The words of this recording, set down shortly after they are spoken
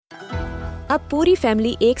अब पूरी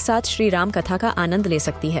फैमिली एक साथ श्री राम कथा का आनंद ले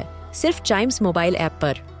सकती है सिर्फ चाइम्स मोबाइल ऐप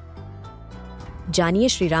पर। जानिए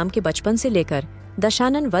श्री राम के बचपन से लेकर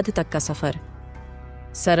दशानन वध तक का सफर।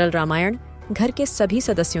 सरल रामायण घर के सभी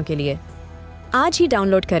सदस्यों के लिए। आज ही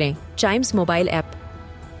डाउनलोड करें चाइम्स मोबाइल ऐप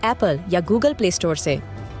एप्पल या गूगल प्ले स्टोर से।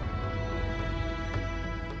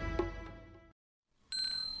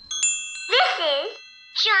 This is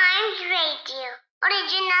Chimes Radio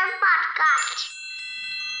original podcast.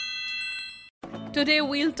 Today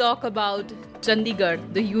we'll talk about Chandigarh,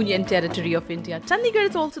 the Union Territory of India. Chandigarh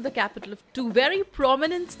is also the capital of two very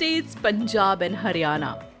prominent states, Punjab and Haryana.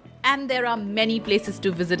 And there are many places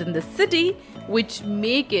to visit in the city which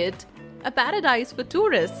make it a paradise for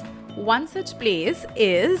tourists. One such place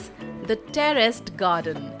is the Terraced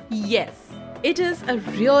Garden. Yes, it is a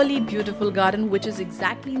really beautiful garden which is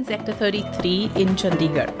exactly in Sector 33 in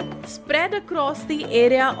Chandigarh. Spread across the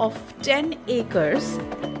area of 10 acres,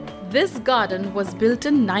 this garden was built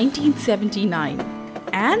in 1979,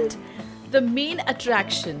 and the main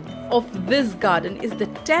attraction of this garden is the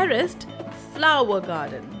terraced flower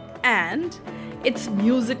garden and its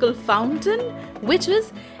musical fountain, which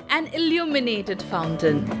is an illuminated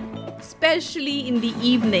fountain. Especially in the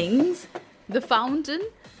evenings, the fountain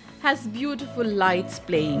has beautiful lights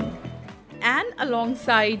playing. And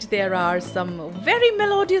alongside there are some very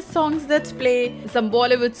melodious songs that play, some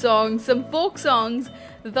Bollywood songs, some folk songs,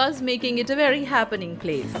 thus making it a very happening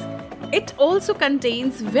place. It also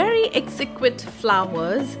contains very exquisite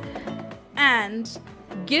flowers and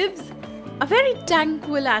gives a very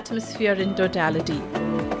tranquil atmosphere in totality.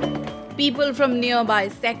 People from nearby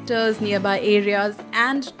sectors, nearby areas,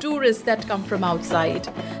 and tourists that come from outside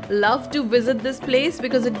love to visit this place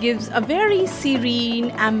because it gives a very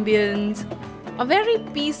serene ambience, a very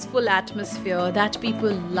peaceful atmosphere that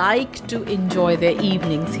people like to enjoy their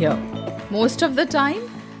evenings here. Most of the time,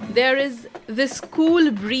 there is this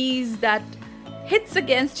cool breeze that hits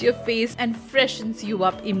against your face and freshens you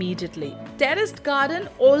up immediately. Terraced Garden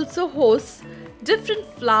also hosts different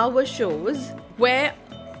flower shows where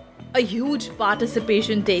a huge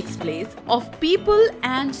participation takes place of people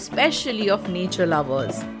and especially of nature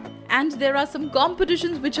lovers. And there are some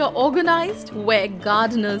competitions which are organized where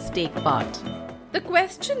gardeners take part. The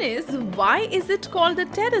question is, why is it called the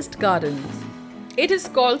Terraced Gardens? It is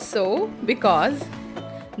called so because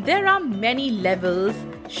there are many levels,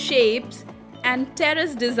 shapes, and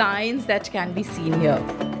terrace designs that can be seen here.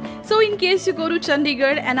 So in case you go to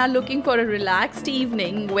Chandigarh and are looking for a relaxed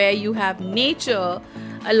evening where you have nature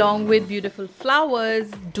along with beautiful flowers,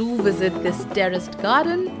 do visit this terraced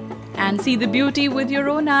garden and see the beauty with your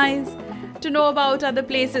own eyes. To know about other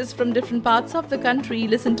places from different parts of the country,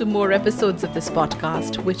 listen to more episodes of this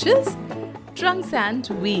podcast, which is Trunks and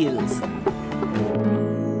Wheels.